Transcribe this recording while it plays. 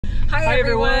Hi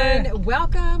everyone.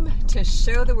 Welcome to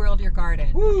Show the World Your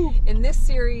Garden. Woo. In this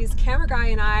series, Camera Guy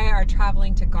and I are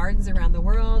traveling to gardens around the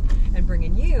world and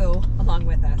bringing you along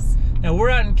with us. Now we're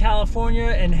out in California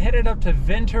and headed up to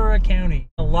Ventura County.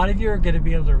 A lot of you are going to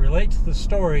be able to relate to the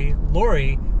story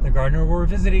Lori, the gardener we're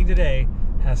visiting today,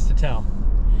 has to tell.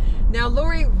 Now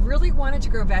Lori really wanted to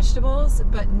grow vegetables,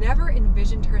 but never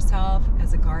envisioned herself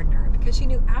as a gardener because she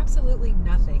knew absolutely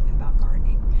nothing about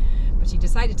gardening. But she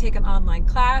decided to take an online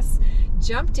class,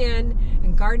 jumped in,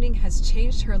 and gardening has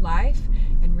changed her life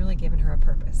and really given her a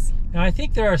purpose. Now I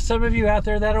think there are some of you out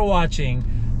there that are watching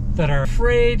that are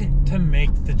afraid to make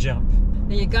the jump.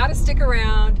 Now you got to stick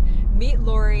around, meet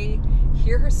Lori,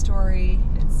 hear her story,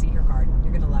 and see her garden.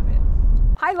 You're going to love it.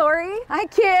 Hi Lori. Hi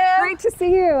Kim. Great to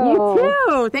see you. You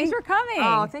too. Thanks for coming.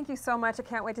 Oh, thank you so much. I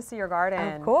can't wait to see your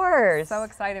garden. Of course. So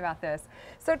excited about this.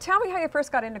 So tell me how you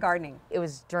first got into gardening. It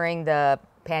was during the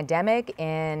pandemic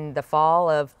in the fall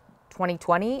of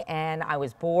 2020, and I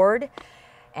was bored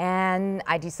and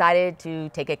I decided to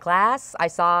take a class. I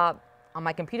saw on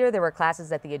my computer there were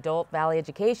classes at the Adult Valley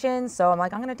Education, so I'm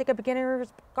like, I'm going to take a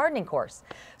beginner's gardening course.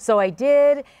 So I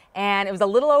did, and it was a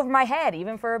little over my head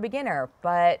even for a beginner,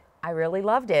 but I really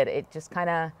loved it. It just kind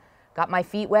of got my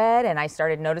feet wet, and I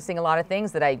started noticing a lot of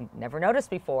things that I never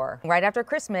noticed before. Right after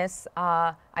Christmas,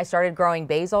 I started growing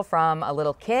basil from a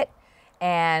little kit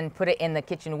and put it in the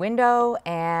kitchen window,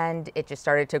 and it just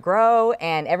started to grow,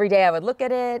 and every day I would look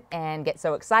at it and get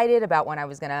so excited about when I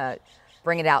was gonna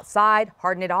bring it outside,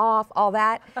 harden it off, all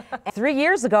that. 3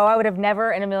 years ago, I would have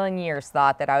never in a million years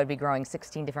thought that I would be growing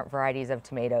 16 different varieties of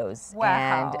tomatoes.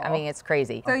 Wow. And I mean, it's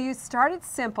crazy. So you started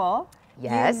simple.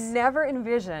 Yes. You never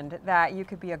envisioned that you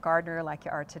could be a gardener like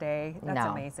you are today. That's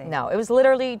amazing. No, it was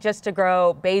literally just to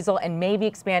grow basil and maybe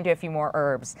expand to a few more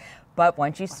herbs. But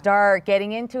once you start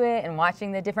getting into it and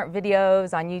watching the different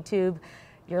videos on YouTube,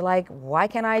 you're like, why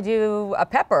can't I do a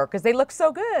pepper? Because they look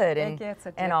so good It gets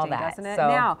addicting, and all that. doesn't it? So,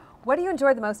 now, what do you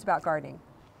enjoy the most about gardening?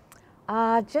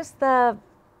 just the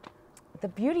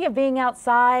beauty of being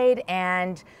outside,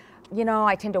 and you know,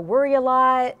 I tend to worry a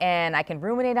lot and I can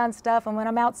ruminate on stuff, and when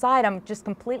I'm outside I'm just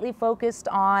completely focused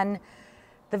on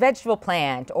the vegetable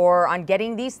plant or on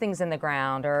getting these things in the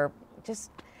ground, or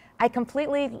just I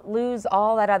completely lose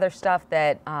all that other stuff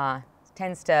that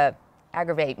tends to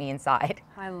aggravate me inside.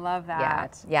 I love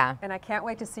that. Yeah. And I can't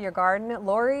wait to see your garden.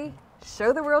 Lori,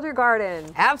 show the world your garden.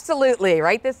 Absolutely,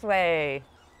 right this way.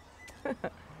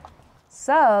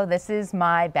 So this is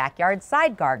my backyard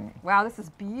side garden. Wow, this is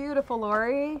beautiful,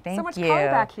 Lori. Thank so much you. color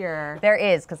back here. There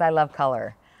is, because I love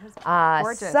color.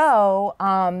 Gorgeous.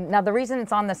 Now the reason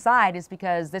it's on the side is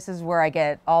because this is where I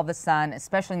get all the sun,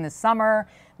 especially in the summer.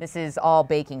 This is all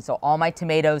baking, so all my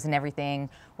tomatoes and everything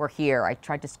were here. I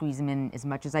tried to squeeze them in as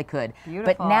much as I could.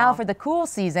 Beautiful. But now for the cool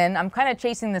season, I'm kind of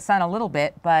chasing the sun a little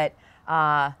bit, but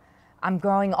I'm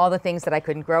growing all the things that I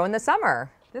couldn't grow in the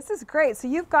summer. This is great. So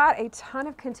you've got a ton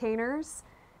of containers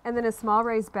and then a small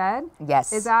raised bed.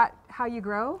 Yes. Is that how you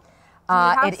grow? Do you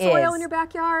have it soil is. in your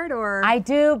backyard, or? I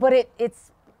do, but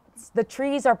it's the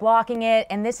trees are blocking it,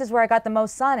 and this is where I got the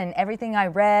most sun, and everything I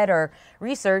read or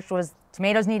researched was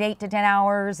tomatoes need 8 to 10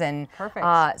 hours, and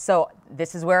Perfect. So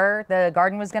this is where the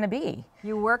garden was going to be.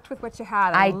 You worked with what you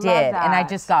had. I love did, that. and I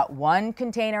just got one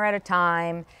container at a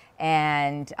time,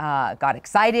 and got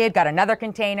excited, got another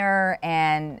container,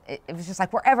 and it was just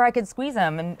like wherever I could squeeze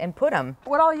them and put them.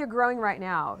 What all are you growing right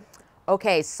now?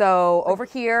 Okay, so over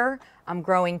here I'm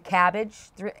growing cabbage,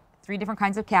 three different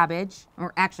kinds of cabbage,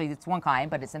 or actually it's one kind,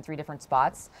 but it's in 3 different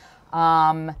spots.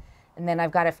 And then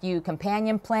I've got a few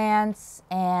companion plants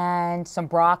and some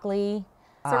broccoli.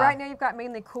 So right now you've got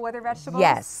mainly cool weather vegetables.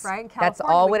 Yes, Right in California. that's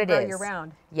all we what can it grow is. Year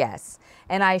round. Yes,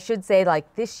 and I should say,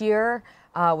 like this year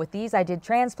with these, I did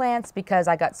transplants because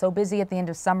I got so busy at the end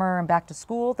of summer and back to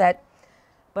school that.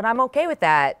 But I'm okay with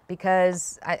that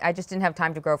because I just didn't have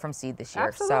time to grow from seed this year.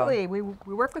 Absolutely. So.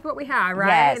 We work with what we have, right?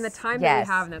 Yes, And the time that we yes.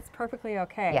 have, and that's perfectly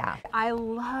okay. Yeah. I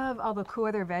love all the cool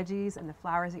other veggies and the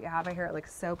flowers that you have out here. It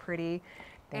looks so pretty.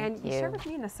 Thank and you you. shared with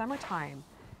me in the summertime,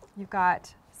 you've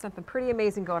got something pretty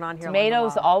amazing going on here.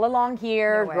 Tomatoes all along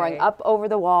here, No way. growing up over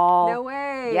the wall. No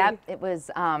way. Yep, it was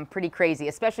pretty crazy,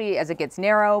 especially as it gets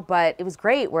narrow, but it was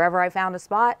great. Wherever I found a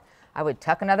spot, I would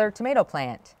tuck another tomato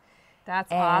plant.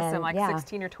 That's And, awesome, like yeah.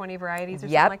 16 or 20 varieties or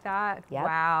Yep. something like that? Yep.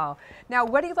 Wow. Now,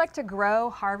 what do you like to grow,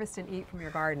 harvest, and eat from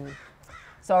your garden?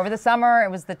 So over the summer,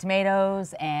 it was the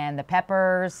tomatoes and the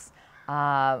peppers.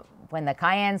 When the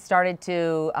cayenne started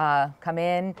to come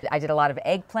in, I did a lot of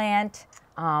eggplant.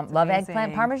 Love amazing.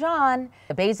 eggplant parmesan.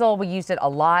 The basil, we used it a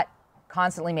lot.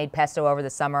 Constantly made pesto over the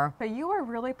summer. But you are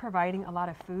really providing a lot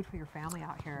of food for your family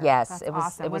out here. Yes, That's it was-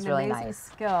 awesome. it was What an really amazing nice.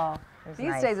 skill. was These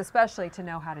nice. days, especially, to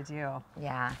know how to do.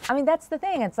 Yeah. I mean, that's the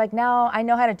thing. It's like now I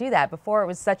know how to do that. Before it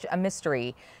was such a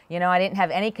mystery. You know, I didn't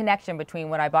have any connection between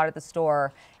what I bought at the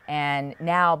store and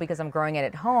now because I'm growing it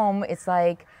at home, it's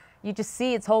like you just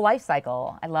see its whole life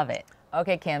cycle. I love it.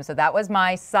 Okay, Kim, so that was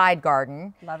my side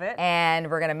garden. Love it. And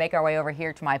we're going to make our way over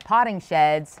here to my potting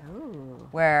sheds. Ooh.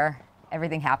 Where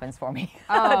everything happens for me.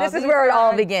 Oh, this is where it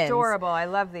all begins. Adorable. I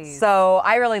love these. So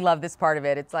I really love this part of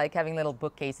it. It's like having little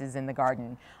bookcases in the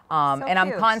garden. And I'm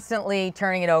cute. constantly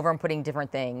turning it over and putting different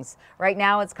things. Right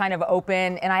now it's kind of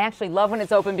open, and I actually love when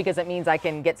it's open because it means I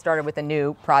can get started with a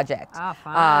new project. Oh,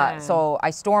 fun. So I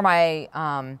store my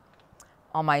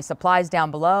all my supplies down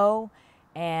below,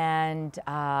 and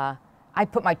I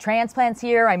put my transplants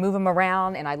here, I move them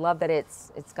around, and I love that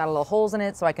it's got a little holes in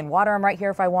it so I can water them right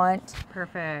here if I want.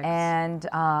 Perfect. And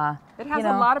it has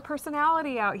a lot of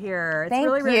personality out here. It's Thank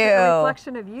really you. a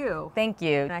reflection of you. Thank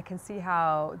you. And I can see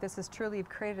how this is truly, you've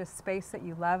created a space that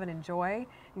you love and enjoy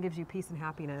and gives you peace and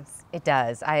happiness. It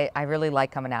does. I really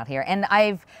like coming out here. And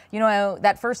I've,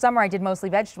 that first summer I did mostly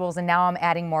vegetables, and now I'm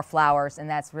adding more flowers, and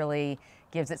that's really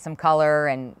gives it some color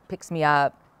and picks me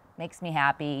up. Makes me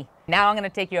happy. Now I'm going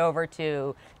to take you over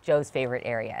to Joe's favorite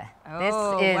area. Oh, this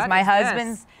is what my is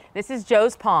husband's. This is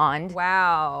Joe's pond.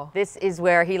 Wow. This is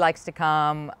where he likes to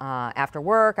come after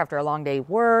work, after a long day of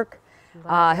work.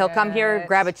 He'll come here,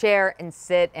 grab a chair, and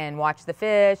sit and watch the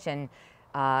fish, and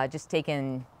just take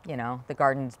in, the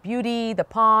garden's beauty, the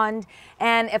pond.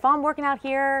 And if I'm working out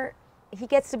here, he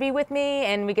gets to be with me,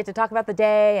 and we get to talk about the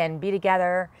day and be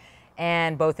together,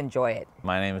 and both enjoy it.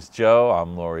 My name is Joe.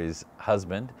 I'm Lori's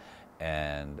husband,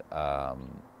 and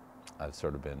I've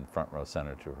sort of been front row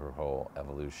center to her whole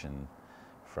evolution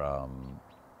from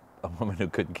a woman who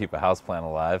couldn't keep a houseplant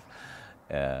alive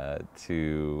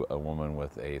to a woman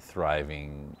with a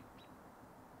thriving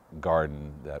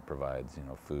garden that provides,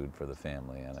 food for the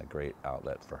family and a great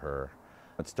outlet for her.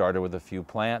 It started with a few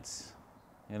plants.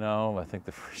 I think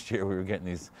the first year we were getting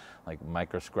these like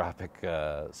microscopic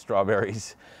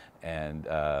strawberries and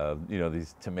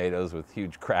these tomatoes with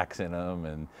huge cracks in them,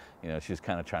 and she was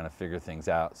kind of trying to figure things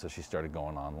out. So she started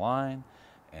going online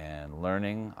and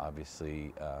learning.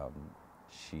 Obviously,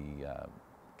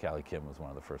 Callie Kim was one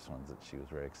of the first ones that she was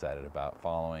very excited about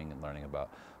following and learning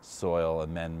about soil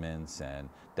amendments and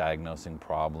diagnosing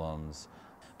problems.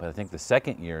 But I think the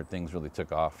second year things really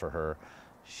took off for her.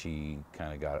 She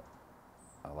kind of got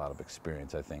a lot of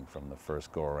experience, I think, from the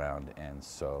first go around, and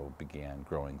so began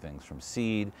growing things from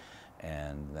seed,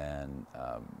 and then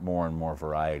more and more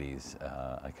varieties.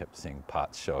 I kept seeing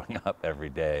pots showing up every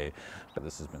day, but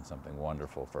this has been something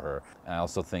wonderful for her. And I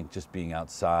also think just being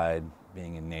outside,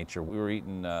 being in nature. We were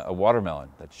eating a watermelon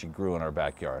that she grew in our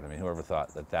backyard. I mean, whoever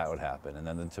thought that that would happen? And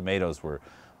then the tomatoes were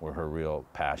her real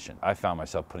passion. I found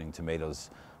myself putting tomatoes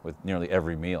with nearly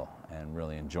every meal and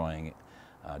really enjoying it.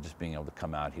 Just being able to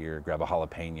come out here, grab a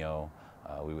jalapeno.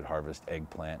 We would harvest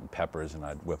eggplant and peppers, and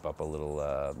I'd whip up a little,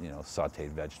 sautéed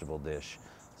vegetable dish.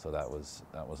 So that was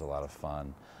a lot of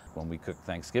fun. When we cooked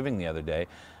Thanksgiving the other day,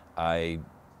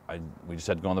 we just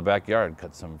had to go in the backyard,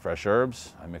 cut some fresh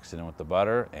herbs. I mixed it in with the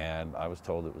butter, and I was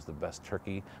told it was the best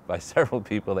turkey by several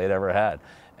people they'd ever had.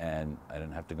 And I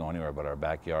didn't have to go anywhere but our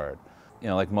backyard.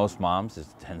 Like most moms, there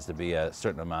tends to be a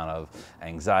certain amount of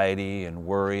anxiety and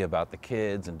worry about the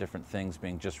kids and different things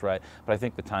being just right. But I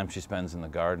think the time she spends in the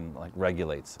garden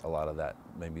regulates a lot of that,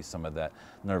 maybe some of that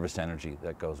nervous energy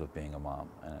that goes with being a mom.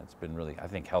 And it's been really, I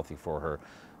think, healthy for her,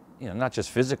 not just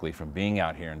physically from being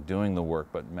out here and doing the work,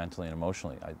 but mentally and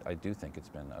emotionally. I do think it's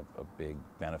been a big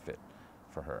benefit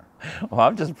for her. Well,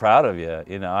 I'm just proud of you.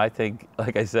 I think,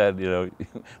 like I said,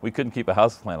 we couldn't keep a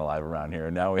houseplant alive around here,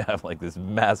 and now we have this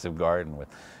massive garden with,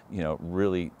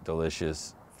 really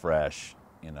delicious, fresh,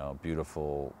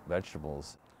 beautiful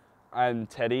vegetables. I'm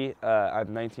Teddy.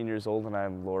 I'm 19 years old, and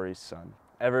I'm Lori's son.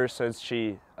 Ever since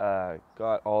she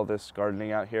got all this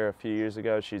gardening out here a few years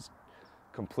ago, she's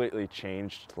completely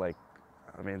changed.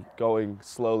 Going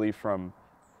slowly from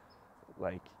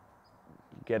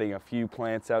getting a few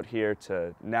plants out here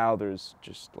to now there's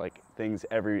just things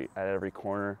at every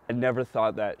corner. I never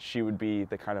thought that she would be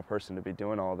the kind of person to be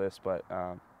doing all this, but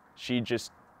she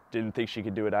just didn't think she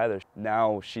could do it either.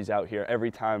 Now she's out here. Every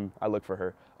time I look for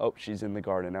her, oh, she's in the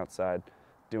garden outside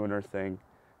doing her thing.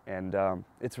 And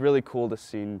it's really cool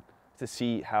to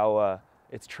see how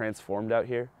it's transformed out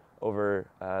here over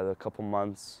the couple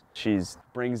months. She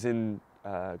brings in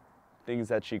things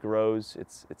that she grows.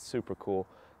 It's super cool.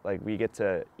 We get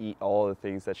to eat all the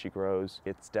things that she grows.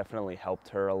 It's definitely helped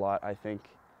her a lot, I think,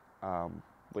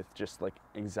 with just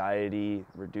anxiety,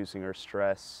 reducing her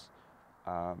stress,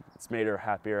 It's made her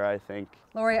happier, I think.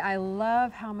 Lori, I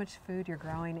love how much food you're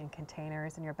growing in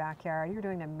containers in your backyard. You're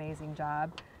doing an amazing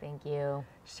job. Thank you.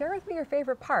 Share with me your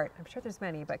favorite part. I'm sure there's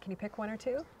many, but can you pick one or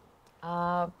two?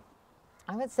 I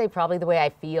would say probably the way I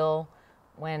feel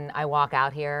when I walk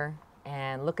out here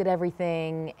and look at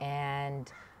everything,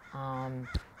 and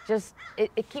just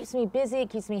it keeps me busy, it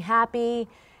keeps me happy,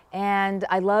 and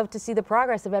I love to see the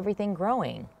progress of everything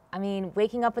growing. I mean,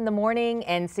 waking up in the morning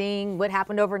and seeing what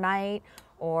happened overnight,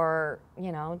 or,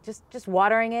 you know, just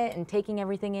watering it and taking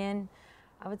everything in.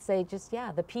 I would say just,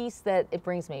 yeah, the peace that it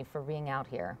brings me for being out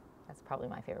here. That's probably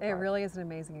my favorite part. It really is an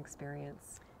amazing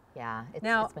experience. Yeah,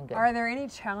 it's been good. Are there any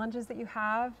challenges that you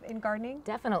have in gardening?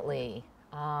 Definitely.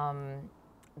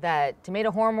 That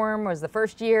tomato hornworm was the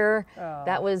first year. Oh.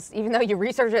 That was, even though you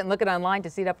research it and look it online to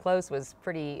see it up close, was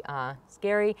pretty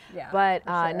scary. Yeah, but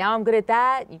for sure. now I'm good at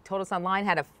that. You told us online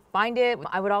how to find it.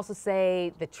 I would also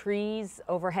say the trees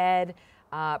overhead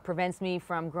prevents me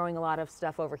from growing a lot of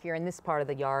stuff over here in this part of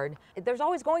the yard. There's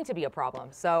always going to be a problem.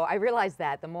 So I realized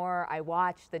that the more I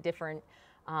watch the different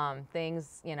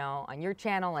things, you know, on your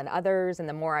channel and others, and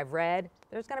the more I've read,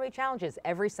 there's going to be challenges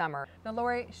every summer. Now,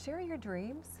 Lori, share your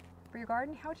dreams for your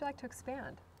garden. How would you like to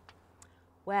expand?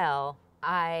 Well,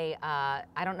 I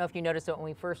don't know if you noticed it when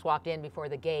we first walked in before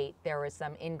the gate, there was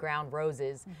some in-ground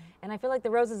roses. And I feel like the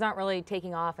roses aren't really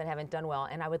taking off and haven't done well.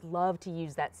 And I would love to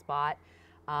use that spot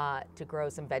to grow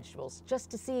some vegetables, just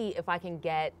to see if I can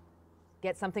get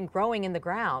something growing in the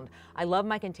ground. I love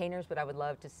my containers, but I would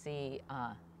love to see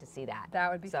that.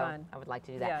 That would be fun. I would like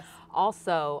to do that. Yes.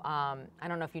 Also, I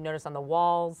don't know if you noticed on the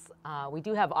walls, we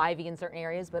do have ivy in certain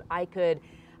areas, but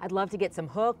I'd love to get some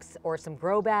hooks or some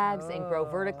grow bags and grow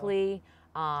vertically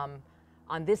on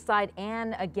this side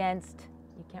and against,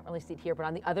 you can't really see it here, but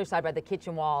on the other side by the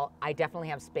kitchen wall, I definitely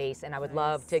have space, and I would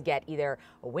love to get either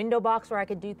a window box where I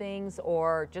could do things,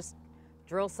 or just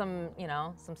drill some, you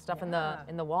know, some stuff in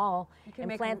the wall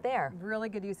and plant there. Really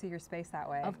good use of your space that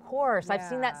way. Of course, I've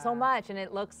seen that so much, and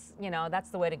it looks, you know,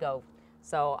 that's the way to go.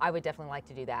 So I would definitely like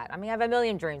to do that. I mean, I have a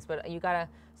million dreams, but you gotta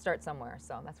start somewhere.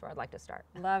 So that's where I'd like to start.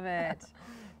 Love it.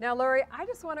 Now, Lori, I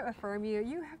just want to affirm you.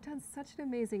 You have done such an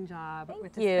amazing job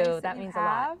with the Thank you. space That you means a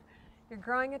lot. You're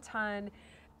growing a ton.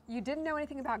 You didn't know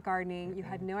anything about gardening. You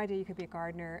had no idea you could be a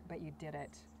gardener, but you did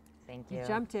it. Thank you. You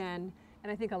jumped in,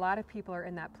 and I think a lot of people are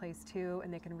in that place too,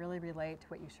 and they can really relate to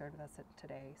what you shared with us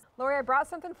today. Lori, I brought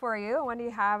something for you. I wanted you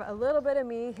to have a little bit of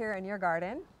me here in your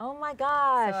garden. Oh my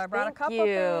gosh, So I brought thank a couple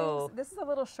you. things. This is a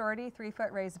little shorty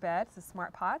 3-foot raised bed. It's a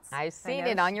Smart Pots. I've seen I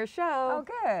it know. on your show. Oh,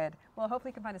 good. Well, hopefully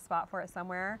you can find a spot for it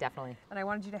somewhere. Definitely. And I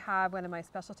wanted you to have one of my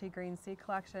specialty green seed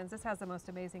collections. This has the most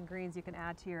amazing greens you can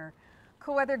add to your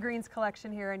cool weather greens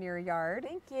collection here in your yard.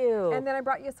 Thank you. And then I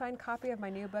brought you a signed copy of my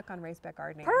new book on raised bed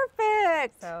gardening.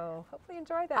 Perfect. So hopefully you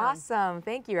enjoy that. Awesome.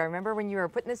 Thank you. I remember when you were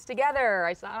putting this together.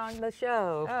 I saw it on the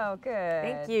show. Oh, good.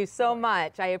 Thank you so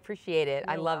much. I appreciate it.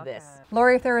 I You're love welcome. this.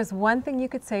 Lori, if there was one thing you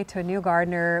could say to a new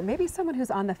gardener, maybe someone who's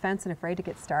on the fence and afraid to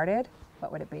get started,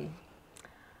 what would it be?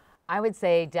 I would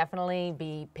say definitely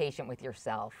be patient with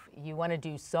yourself. You want to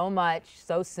do so much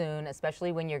so soon,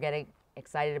 especially when you're getting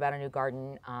excited about a new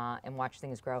garden and watch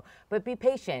things grow. But be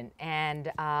patient, and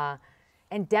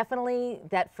definitely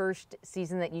that first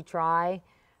season that you try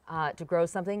to grow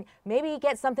something, maybe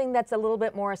get something that's a little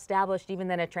bit more established even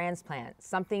than a transplant,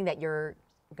 something that you're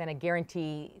going to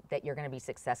guarantee that you're going to be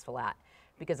successful at.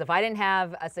 Because if I didn't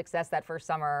have a success that first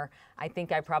summer, I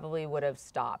think I probably would have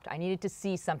stopped. I needed to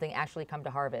see something actually come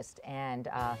to harvest, and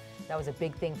that was a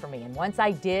big thing for me. And once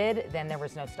I did, then there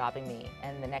was no stopping me.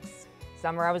 And the next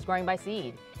summer I was growing by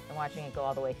seed and watching it go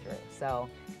all the way through. So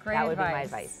that would be my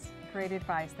advice. Great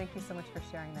advice. Thank you so much for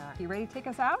sharing that. You ready to take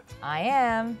us out? I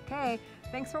am. Okay,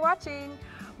 thanks for watching.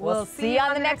 We'll see you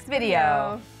on the next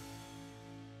video.